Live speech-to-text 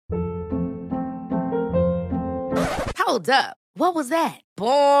Hold up. What was that?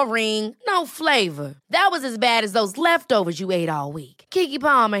 Boring. No flavor. That was as bad as those leftovers you ate all week. Keke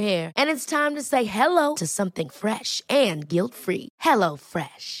Palmer here. And it's time to say hello to something fresh and guilt-free. Hello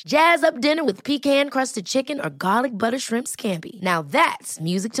Fresh. Jazz up dinner with pecan-crusted chicken or garlic butter shrimp scampi. Now that's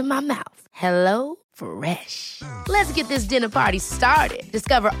music to my mouth. Hello Fresh. Let's get this dinner party started.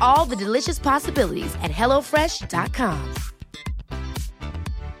 Discover all the delicious possibilities at hellofresh.com.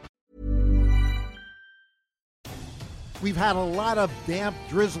 We've had a lot of damp,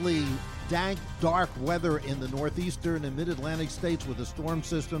 drizzly, dank, dark weather in the northeastern and mid-Atlantic states with a storm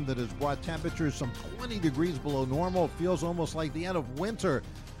system that has brought temperatures some 20 degrees below normal. It feels almost like the end of winter,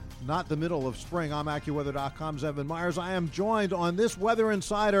 not the middle of spring. I'm AccuWeather.com's Evan Myers. I am joined on this Weather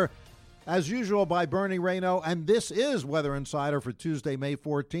Insider, as usual, by Bernie Rayno, and this is Weather Insider for Tuesday, May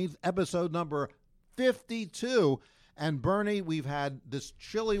 14th, episode number 52. And Bernie, we've had this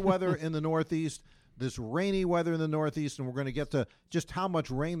chilly weather in the Northeast, this rainy weather in the Northeast, and we're going to get to just how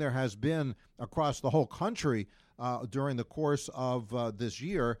much rain there has been across the whole country during the course of this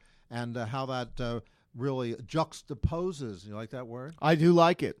year, and how that really juxtaposes. You like that word? I do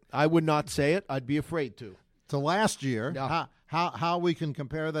like it. I would not say it. I'd be afraid to. To last year, yeah. How we can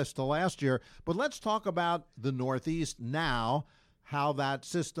compare this to last year. But let's talk about the Northeast now, how that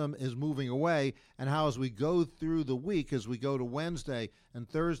system is moving away, and how as we go through the week, as we go to Wednesday and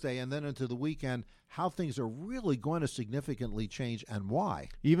Thursday and then into the weekend, how things are really going to significantly change and why.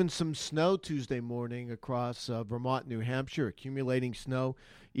 Even some snow Tuesday morning across Vermont, New Hampshire, accumulating snow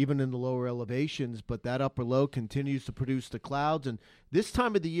even in the lower elevations, but that upper low continues to produce the clouds. And this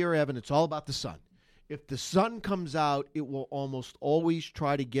time of the year, Evan, it's all about the sun. If the sun comes out, it will almost always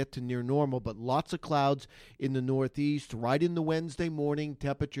try to get to near normal, but lots of clouds in the Northeast. Right in the Wednesday morning,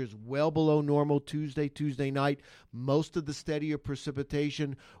 temperatures well below normal Tuesday night. Most of the steadier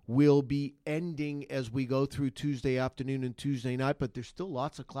precipitation will be ending as we go through Tuesday afternoon and Tuesday night, but there's still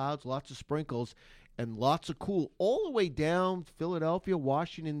lots of clouds, lots of sprinkles, and lots of cool all the way down Philadelphia,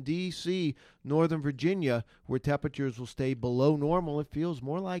 Washington, D.C., Northern Virginia, where temperatures will stay below normal. It feels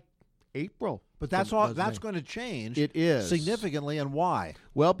more like April. But that's all. That's going to change. It is significantly, and why?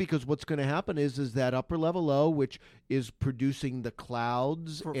 Well, because what's going to happen is that upper level low, which is producing the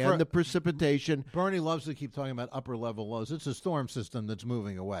clouds and the precipitation. Bernie loves to keep talking about upper level lows. It's a storm system that's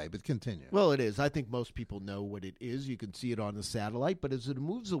moving away. But continue. Well, it is. I think most people know what it is. You can see it on the satellite. But as it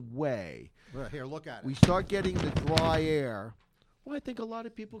moves away, here, look at it. We start getting the dry air. Well, I think a lot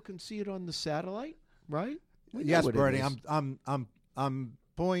of people can see it on the satellite, right? Yes, Bernie. I'm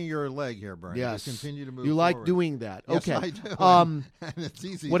pulling your leg here, Bernie. Yes. Just continue to move You forward. like doing that. Yes, okay. I do. And it's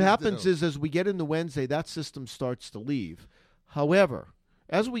easy what to happens do. is as we get into Wednesday, that system starts to leave. However,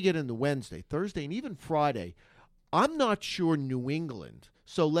 as we get into Wednesday, Thursday, and even Friday, I'm not sure New England,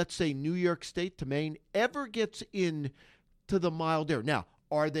 so let's say New York State to Maine, ever gets in to the mild air. Now,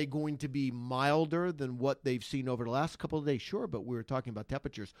 are they going to be milder than what they've seen over the last couple of days? Sure, but we were talking about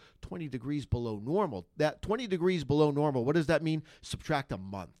temperatures 20 degrees below normal. That 20 degrees below normal, what does that mean? Subtract a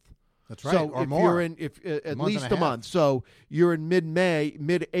month. That's right, so or if more. You're in, at least a month. So you're in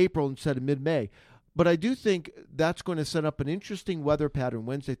mid-April instead of mid-May. But I do think that's going to set up an interesting weather pattern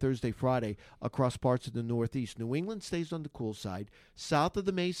Wednesday, Thursday, Friday across parts of the Northeast. New England stays on the cool side. South of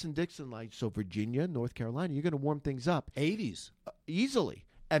the Mason-Dixon line, so Virginia, North Carolina, you're going to warm things up. 80s. Easily.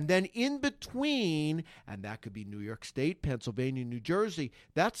 And then in between, and that could be New York State, Pennsylvania, New Jersey,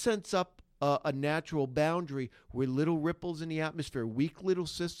 that sets up a natural boundary where little ripples in the atmosphere, weak little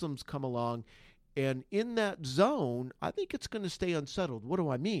systems come along. And in that zone, I think it's going to stay unsettled. What do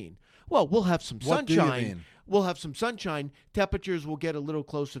I mean? Well, we'll have some sunshine. What do you mean? We'll have some sunshine. Temperatures will get a little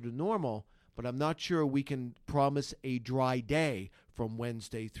closer to normal, but I'm not sure we can promise a dry day from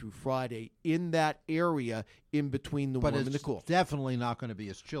Wednesday through Friday in that area in between the warm and the cool. It's definitely not going to be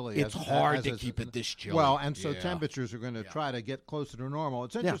as chilly. It's hard to keep it this chilly. Well, and so temperatures are going to try to get closer to normal.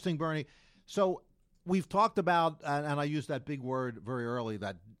 It's interesting, Bernie. So we've talked about, and I used that big word very early,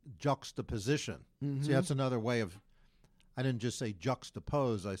 that juxtaposition. Mm-hmm. See, that's another way of, I didn't just say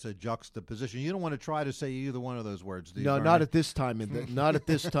juxtapose, I said juxtaposition. You don't want to try to say either one of those words, do you, No, Bernie? not at this time. Not at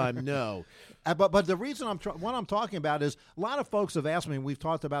this time, no. But the reason what I'm talking about is a lot of folks have asked me, and we've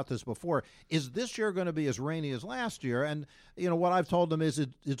talked about this before, is this year going to be as rainy as last year? And, you know, what I've told them is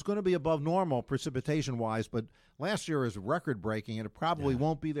it's going to be above normal precipitation-wise, but last year is record-breaking, and it probably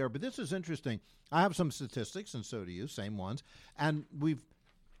won't be there. But this is interesting. I have some statistics, and so do you, same ones. And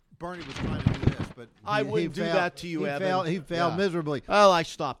Bernie was trying to do this, but I wouldn't do that to you, Evan. He failed miserably. Well, I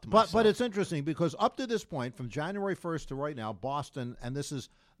stopped myself. But it's interesting because up to this point, from January 1st to right now, Boston, and this is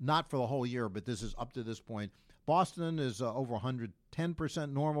not for the whole year, but this is up to this point, Boston is over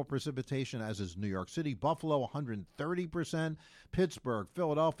 110% normal precipitation, as is New York City. Buffalo, 130%. Pittsburgh,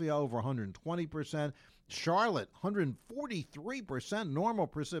 Philadelphia, over 120%. Charlotte, 143% normal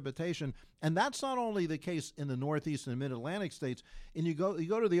precipitation. And that's not only the case in the Northeast and Mid-Atlantic states. And you go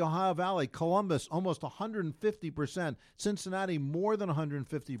to the Ohio Valley, Columbus, almost 150%. Cincinnati, more than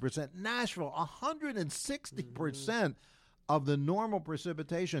 150%. Nashville, 160%. Of the normal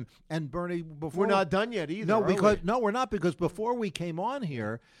precipitation. And Bernie, before we're not done yet either. No, we're not, because before we came on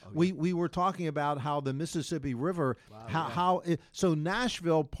here, we were talking about how the Mississippi River, so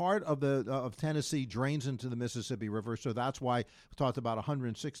Nashville, part of of Tennessee, drains into the Mississippi River, so that's why we talked about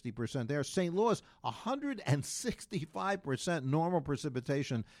 160% there. St. Louis, 165% normal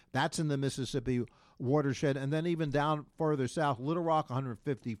precipitation. That's in the Mississippi watershed, and then even down further south, Little Rock,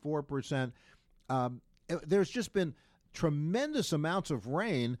 154%. There's just been tremendous amounts of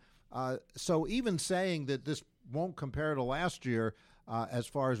rain. So even saying that this won't compare to last year as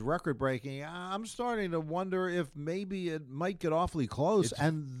far as record-breaking, I'm starting to wonder if maybe it might get awfully close,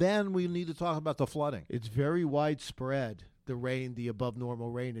 and then we need to talk about the flooding. It's very widespread, the rain, the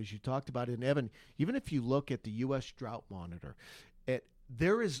above-normal rain, as you talked about. And, Evan, even if you look at the U.S. Drought Monitor,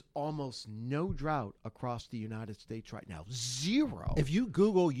 there is almost no drought across the United States right now. Zero. If you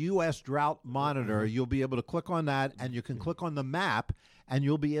Google U.S. Drought Monitor, you'll be able to click on that, and you can click on the map, and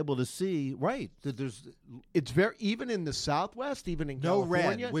you'll be able to see, that there's... It's very, even in the Southwest, even in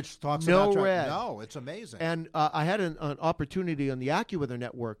California. Red, which talks no about... red. No, it's amazing. And I had an opportunity on the AccuWeather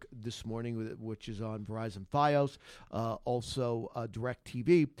Network this morning, which is on Verizon Fios, also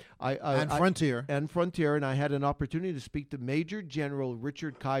DirecTV. And Frontier. And Frontier, and I had an opportunity to speak to Major General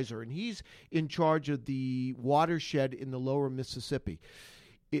Richard Kaiser, and he's in charge of the watershed in the lower Mississippi.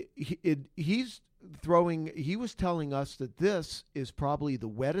 He was telling us that this is probably the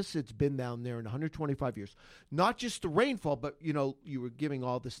wettest it's been down there in 125 years. Not just the rainfall, but, you were giving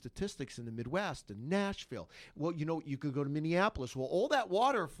all the statistics in the Midwest and Nashville. Well, you could go to Minneapolis. Well, all that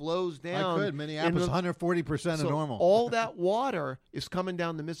water flows down. I could. Minneapolis, 140% of normal. All that water is coming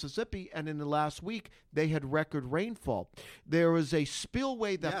down the Mississippi, and in the last week, they had record rainfall. There is a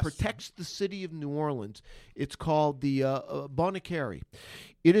spillway that protects the city of New Orleans. It's called the Bonacary.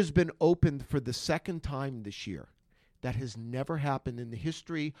 It has been opened for the second time this year. That has never happened in the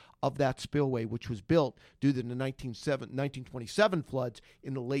history of that spillway, which was built due to the 1927 floods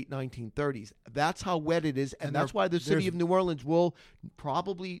in the late 1930s. That's how wet it is, and that's why the city of New Orleans will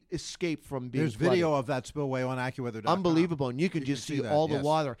probably escape from being There's flooded. video of that spillway on AccuWeather.com. Unbelievable, and you can just see all the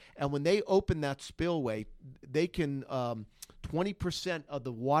water. And when they open that spillway, they can 20% of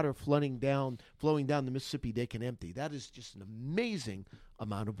the water flowing down the Mississippi, they can empty. That is just an amazing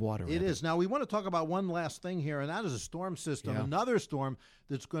amount of water. It is. Now, we want to talk about one last thing here, and that is a storm system, another storm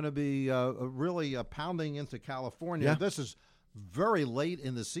that's going to be really pounding into California. Yeah. This is very late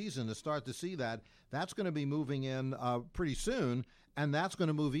in the season to start to see that. That's going to be moving in pretty soon, and that's going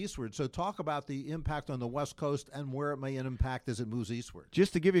to move eastward. So talk about the impact on the West Coast and where it may impact as it moves eastward.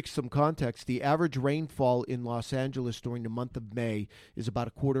 Just to give you some context, the average rainfall in Los Angeles during the month of May is about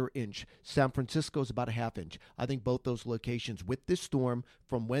a quarter inch. San Francisco is about a half inch. I think both those locations with this storm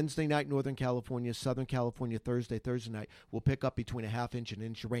from Wednesday night, Northern California, Southern California, Thursday night, will pick up between a half inch and an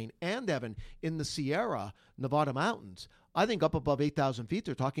inch of rain. And, Evan, in the Sierra Nevada mountains, I think up above 8,000 feet,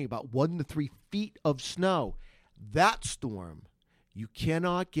 they're talking about 1 to 3 feet of snow. That storm, you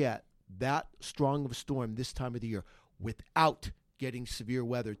cannot get that strong of a storm this time of the year without getting severe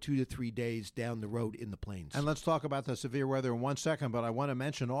weather 2 to 3 days down the road in the plains. And let's talk about the severe weather in 1 second, but I want to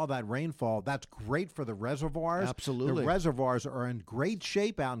mention all that rainfall. That's great for the reservoirs. Absolutely. The reservoirs are in great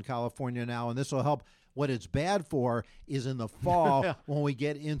shape out in California now, and this will help. What it's bad for is in the fall when we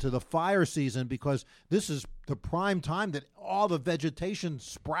get into the fire season, because this is the prime time that all the vegetation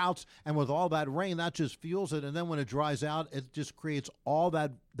sprouts, and with all that rain, that just fuels it. And then when it dries out, it just creates all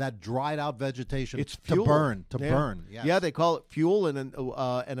that dried out vegetation to burn. Yes. Yeah, they call it fuel, and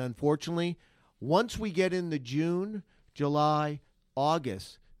unfortunately, once we get into June, July,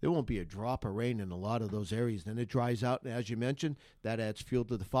 August, there won't be a drop of rain in a lot of those areas. Then it dries out, and as you mentioned, that adds fuel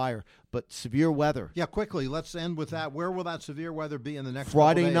to the fire. But severe weather. Yeah, quickly, let's end with that. Where will that severe weather be in the next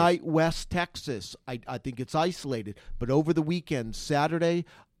Friday couple days? night, West Texas. I think it's isolated. But over the weekend, Saturday,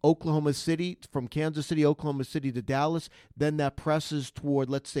 Oklahoma City, from Kansas City, Oklahoma City to Dallas. Then that presses toward,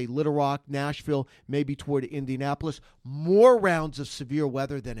 let's say, Little Rock, Nashville, maybe toward Indianapolis. More rounds of severe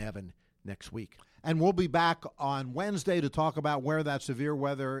weather than Evan next week. And we'll be back on Wednesday to talk about where that severe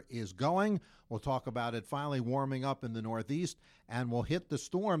weather is going. We'll talk about it finally warming up in the Northeast, and we'll hit the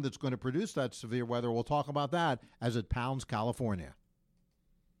storm that's going to produce that severe weather. We'll talk about that as it pounds California.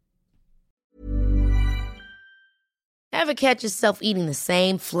 Ever catch yourself eating the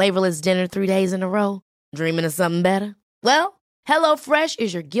same flavorless dinner 3 days in a row? Dreaming of something better? Well, HelloFresh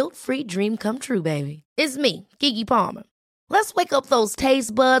is your guilt-free dream come true, baby. It's me, Keke Palmer. Let's wake up those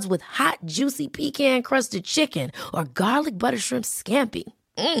taste buds with hot, juicy pecan-crusted chicken or garlic butter shrimp scampi.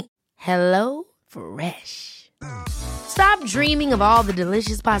 Hello Fresh. Stop dreaming of all the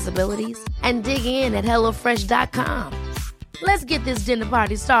delicious possibilities and dig in at HelloFresh.com. Let's get this dinner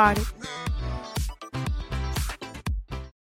party started.